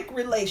karmic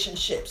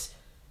relationships.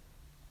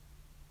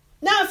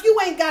 Now, if you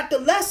ain't got the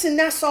lesson,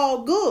 that's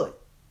all good.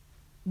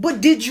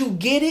 But did you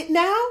get it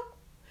now?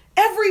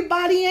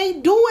 Everybody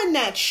ain't doing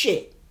that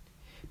shit.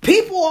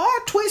 People are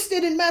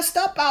twisted and messed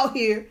up out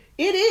here.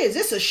 It is.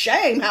 It's a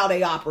shame how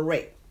they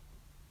operate.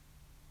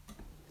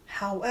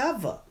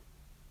 However,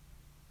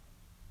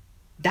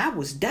 that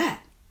was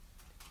that.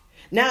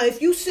 Now,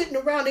 if you sitting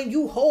around and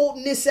you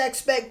holding this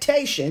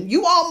expectation,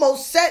 you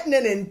almost setting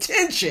an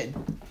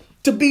intention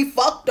to be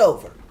fucked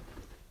over.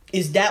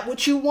 Is that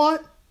what you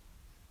want?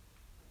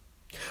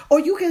 Or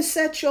you can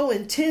set your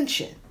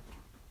intention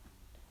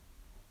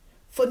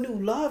for new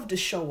love to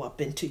show up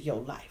into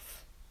your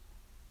life.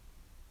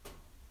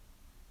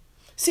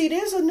 See,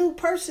 there's a new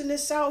person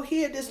that's out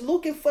here that's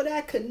looking for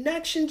that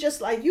connection, just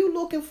like you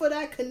looking for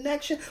that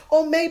connection,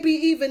 or maybe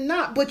even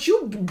not, but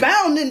you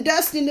bound and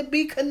destined to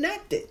be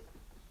connected.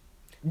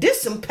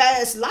 This some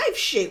past life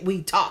shit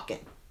we talking.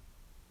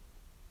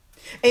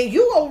 And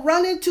you gonna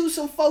run into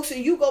some folks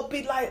and you gonna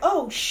be like,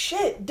 oh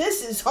shit,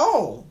 this is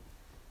home.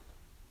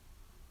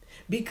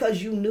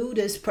 because you knew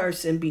this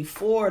person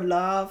before,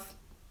 love.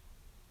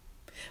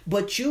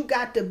 But you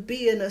got to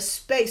be in a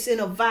space, in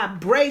a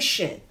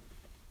vibration,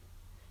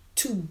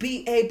 to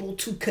be able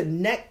to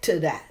connect to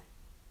that.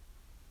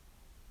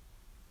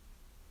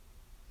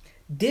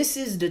 This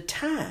is the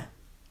time.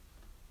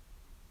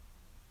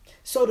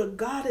 So the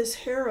goddess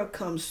Hera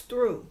comes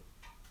through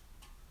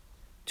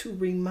to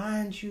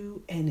remind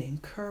you and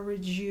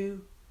encourage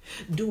you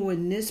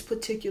during this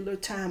particular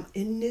time,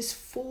 in this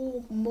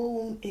full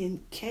moon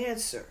in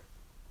Cancer,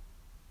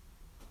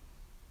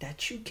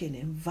 that you can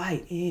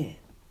invite in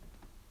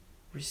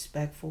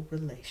respectful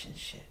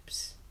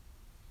relationships.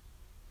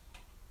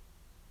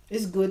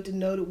 It's good to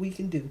know that we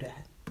can do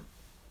that.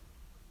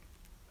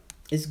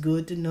 It's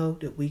good to know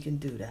that we can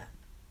do that.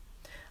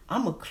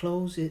 I'm going to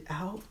close it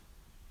out.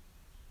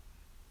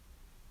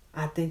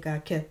 I think I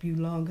kept you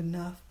long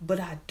enough, but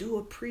I do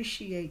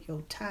appreciate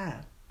your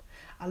time.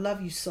 I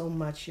love you so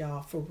much,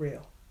 y'all, for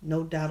real.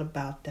 No doubt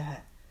about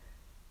that.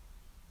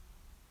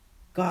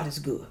 God is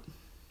good.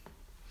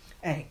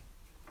 Hey,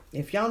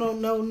 if y'all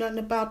don't know nothing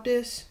about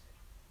this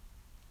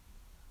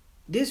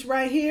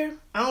right here,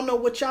 I don't know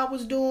what y'all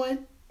was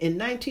doing in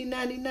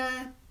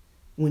 1999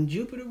 when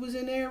Jupiter was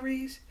in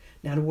Aries.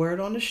 Now the word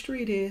on the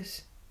street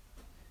is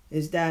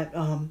that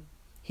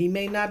he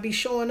may not be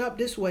showing up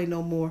this way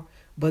no more.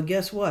 But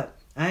guess what?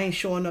 I ain't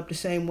showing up the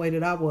same way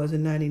that I was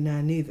in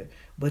 99 either.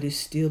 But it's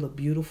still a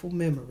beautiful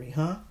memory,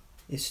 huh?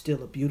 It's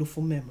still a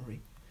beautiful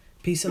memory.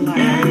 Peace and light.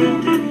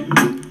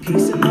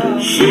 Peace and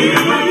love.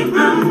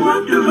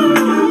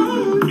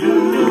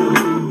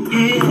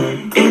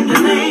 In the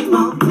name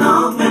of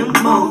love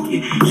and more,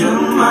 you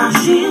turn my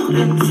shield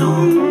and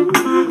soul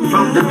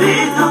from the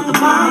bed of the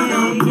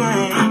bottom.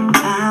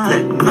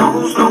 Let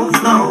no snow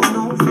flow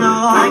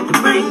like the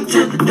rain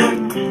to the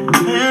dirt,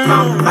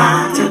 from the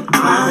vine to the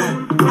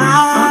vine, from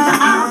the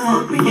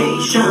hour of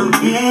creation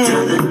to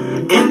the.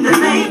 In the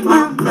name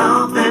of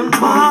love and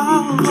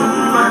more, you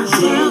turn my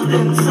shield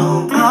and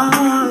soul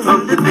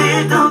from the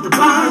bed of the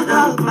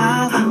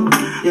bottom.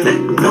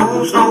 Let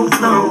no snow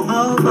flow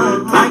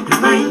like the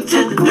rain to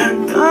the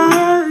dirt,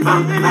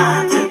 from the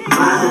vine to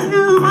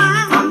the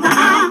vine, from the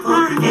hour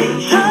of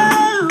creation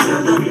to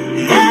the.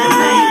 In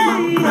the name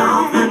of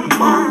love and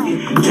more, you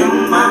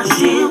turn my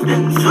shield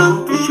and soul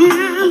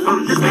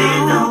from the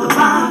bed of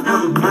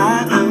the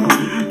bottom.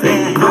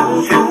 Let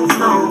no snow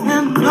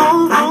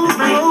flow like the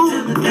rain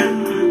to the dirt,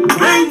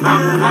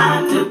 from the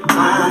vine to the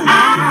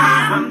vine,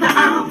 from the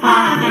hour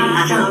of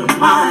creation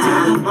to the.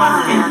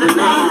 In the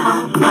name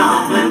of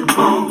love and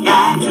more, you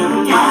turn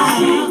my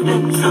shield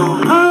and soul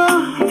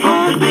from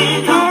the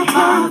bed of the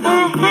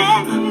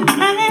bottom.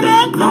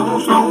 Let no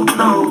snow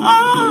flow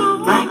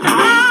like the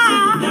rain to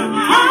the dirt,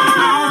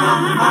 from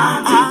the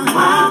vine to the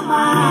vine,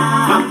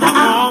 from the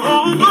hour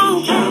of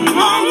creation.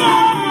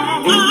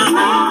 In the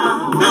name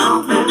of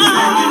love and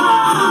more,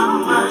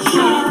 my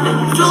shield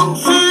and soul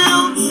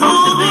from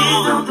the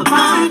bed of the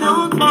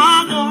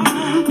bottom.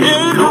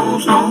 Let no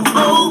snow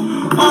flow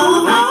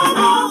like the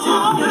rain to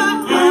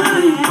the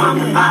dirt, from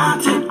the vine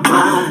to the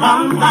vine,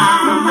 from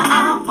the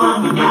hour of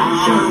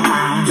creation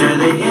to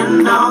the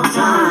end of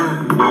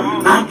time,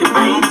 like the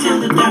rain to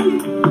the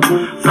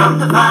dirt, from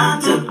the vine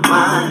to the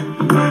vine,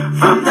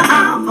 from the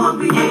hour of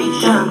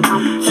creation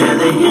to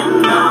the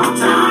end of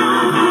time.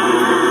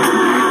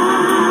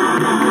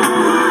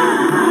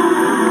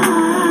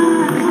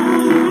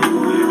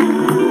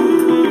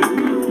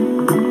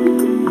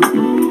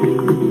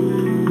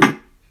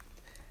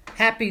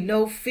 Happy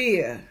No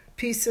Fear.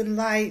 Peace and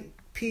light.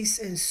 Peace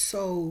and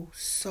so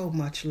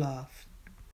much love.